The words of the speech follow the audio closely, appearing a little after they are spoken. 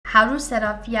how to set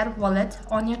up Fiat wallet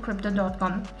on your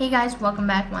crypto.com. Hey guys, welcome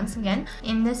back once again.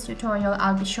 In this tutorial,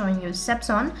 I'll be showing you steps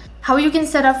on how you can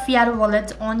set up Fiat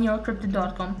wallet on your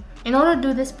crypto.com. In order to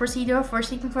do this procedure, first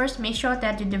thing first, make sure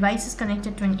that your device is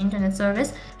connected to an internet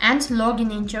service and log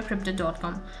in into your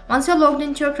crypto.com. Once you're logged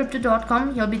into your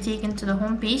crypto.com, you'll be taken to the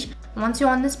home page. Once you're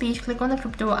on this page, click on the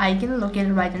crypto icon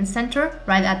located right in center,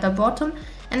 right at the bottom.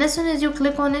 And as soon as you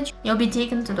click on it, you'll be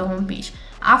taken to the home page.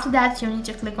 After that, you need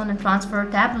to click on the transfer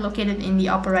tab located in the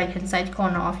upper right hand side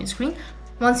corner of your screen.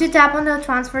 Once you tap on the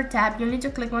transfer tab, you'll need to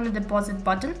click on the deposit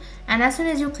button. And as soon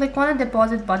as you click on the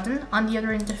deposit button, on the other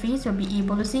interface, you'll be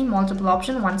able to see multiple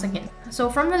options once again. So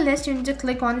from the list, you need to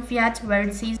click on Fiat where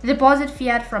it says deposit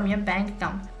Fiat from your bank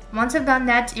account. Once you've done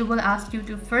that, it will ask you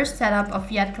to first set up a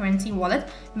Fiat currency wallet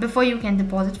before you can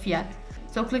deposit Fiat.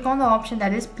 So click on the option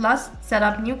that is plus set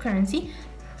up new currency.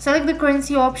 Select the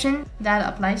currency option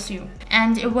that applies to you,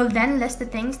 and it will then list the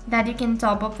things that you can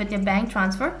top up with your bank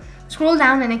transfer. Scroll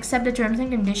down and accept the terms and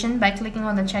conditions by clicking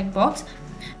on the checkbox.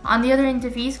 On the other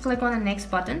interface, click on the next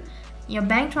button. Your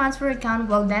bank transfer account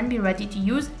will then be ready to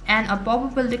use, and a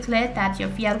pop-up will declare that your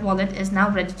Fiat wallet is now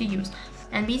ready to use.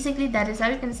 And basically that is how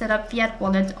you can set up Fiat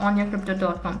wallet on your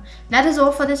crypto.com. That is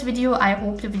all for this video. I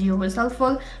hope the video was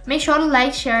helpful. Make sure to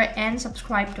like, share and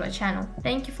subscribe to our channel.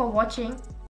 Thank you for watching.